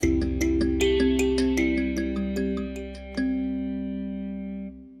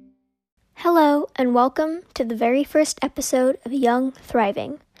and welcome to the very first episode of Young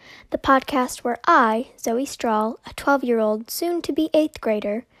Thriving, the podcast where I, Zoe Strahl, a 12-year-old soon-to-be 8th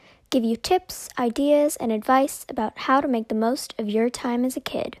grader, give you tips, ideas, and advice about how to make the most of your time as a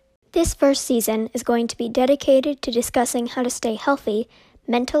kid. This first season is going to be dedicated to discussing how to stay healthy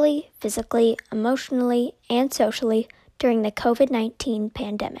mentally, physically, emotionally, and socially during the COVID-19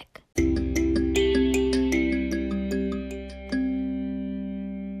 pandemic.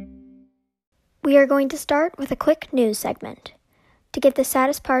 We are going to start with a quick news segment. To get the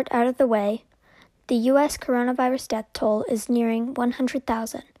saddest part out of the way, the U.S. coronavirus death toll is nearing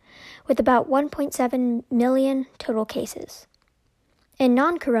 100,000, with about 1.7 million total cases. In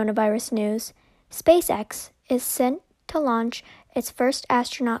non-coronavirus news, SpaceX is set to launch its first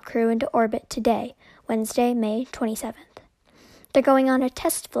astronaut crew into orbit today, Wednesday, May 27th. They're going on a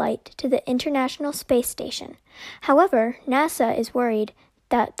test flight to the International Space Station. However, NASA is worried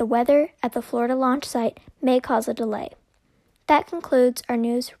that the weather at the Florida launch site may cause a delay. That concludes our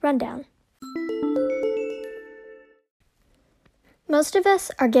news rundown. Most of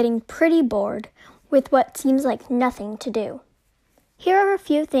us are getting pretty bored with what seems like nothing to do. Here are a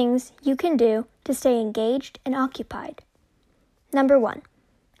few things you can do to stay engaged and occupied. Number 1,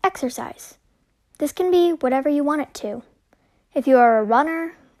 exercise. This can be whatever you want it to. If you are a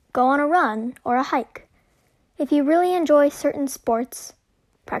runner, go on a run or a hike. If you really enjoy certain sports,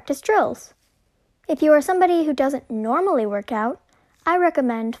 practice drills. If you are somebody who doesn't normally work out, I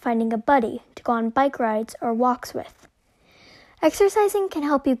recommend finding a buddy to go on bike rides or walks with. Exercising can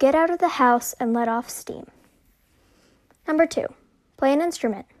help you get out of the house and let off steam. Number 2, play an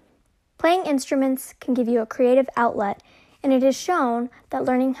instrument. Playing instruments can give you a creative outlet, and it is shown that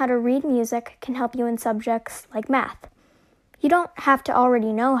learning how to read music can help you in subjects like math. You don't have to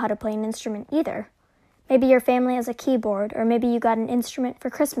already know how to play an instrument either. Maybe your family has a keyboard, or maybe you got an instrument for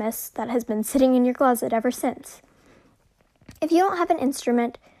Christmas that has been sitting in your closet ever since. If you don't have an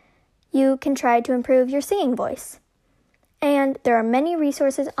instrument, you can try to improve your singing voice. And there are many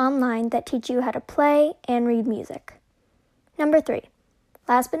resources online that teach you how to play and read music. Number 3,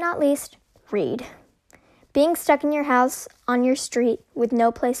 last but not least, read. Being stuck in your house, on your street, with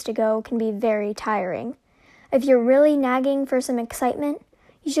no place to go can be very tiring. If you're really nagging for some excitement,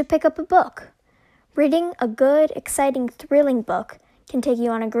 you should pick up a book. Reading a good, exciting, thrilling book can take you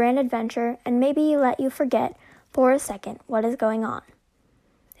on a grand adventure and maybe let you forget for a second what is going on.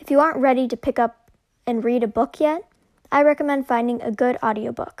 If you aren't ready to pick up and read a book yet, I recommend finding a good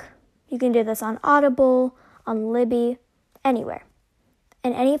audiobook. You can do this on Audible, on Libby, anywhere.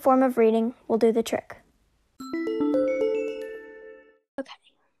 And any form of reading will do the trick. Okay.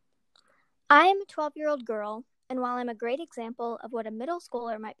 I am a 12-year-old girl, and while I'm a great example of what a middle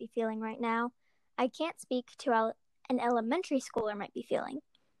schooler might be feeling right now, I can't speak to an elementary schooler might be feeling.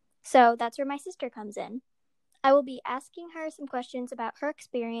 So that's where my sister comes in. I will be asking her some questions about her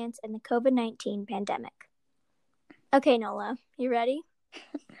experience in the COVID-19 pandemic. Okay, Nola, you ready?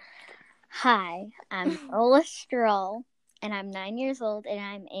 Hi, I'm Nola Strahl, and I'm 9 years old, and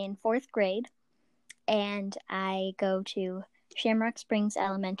I'm in 4th grade, and I go to Shamrock Springs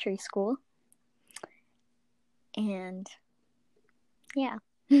Elementary School, and yeah.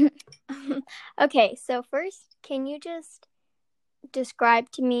 Okay, so first, can you just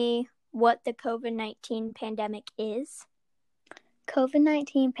describe to me what the COVID-19 pandemic is?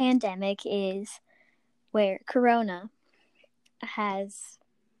 COVID-19 pandemic is where Corona has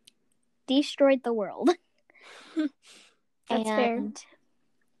destroyed the world. That's and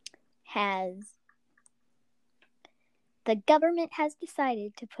fair. The government has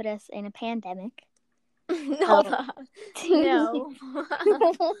decided to put us in a pandemic. Nola, no.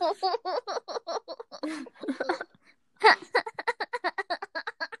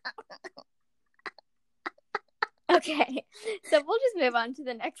 Okay, so we'll just move on to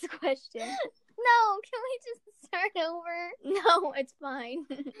the next question. No, can we just start over? No, it's fine.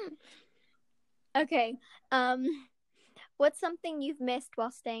 Okay, what's something you've missed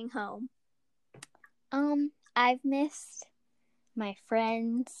while staying home? I've missed my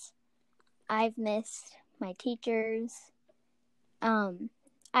friends. I've missed my teachers.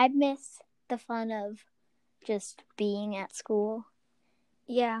 I've missed the fun of just being at school.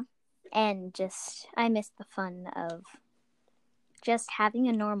 Yeah. And I miss the fun of just having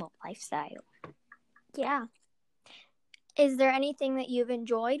a normal lifestyle. Yeah. Is there anything that you've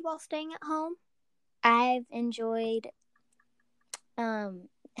enjoyed while staying at home? I've enjoyed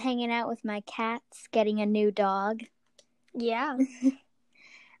hanging out with my cats, getting a new dog. Yeah.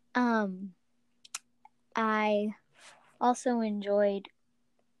 I also enjoyed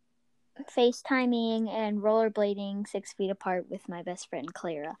FaceTiming and rollerblading 6 feet apart with my best friend,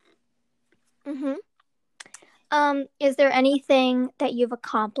 Clara. Is there anything that you've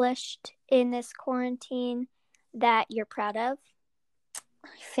accomplished in this quarantine that you're proud of? I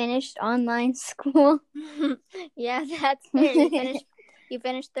finished online school. Yeah, that's fair. You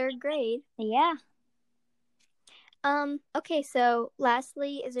finished 3rd grade. Yeah. Okay, so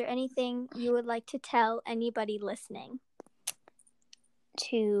lastly, is there anything you would like to tell anybody listening?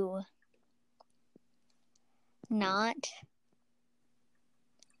 To not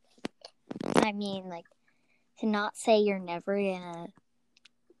say you're never gonna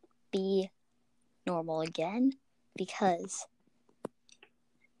be normal again, because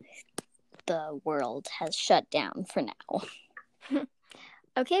the world has shut down for now.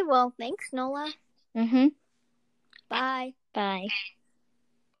 Okay, well, thanks, Nola. Bye. Bye.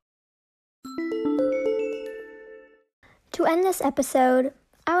 To end this episode,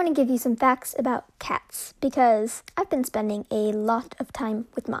 I want to give you some facts about cats because I've been spending a lot of time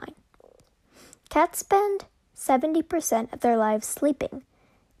with mine. Cats spend 70% of their lives sleeping,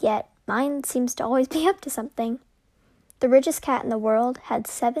 yet mine seems to always be up to something. The richest cat in the world had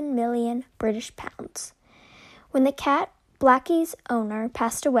 7 million British pounds. When the cat, Blackie's owner,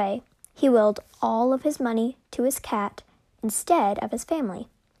 passed away, he willed all of his money to his cat instead of his family.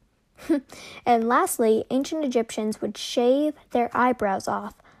 And lastly, ancient Egyptians would shave their eyebrows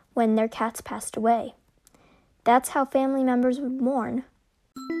off when their cats passed away. That's how family members would mourn.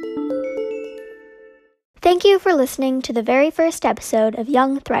 Thank you for listening to the very first episode of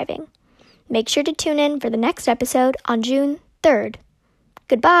Young Thriving. Make sure to tune in for the next episode on June 3rd.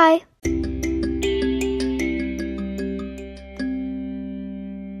 Goodbye!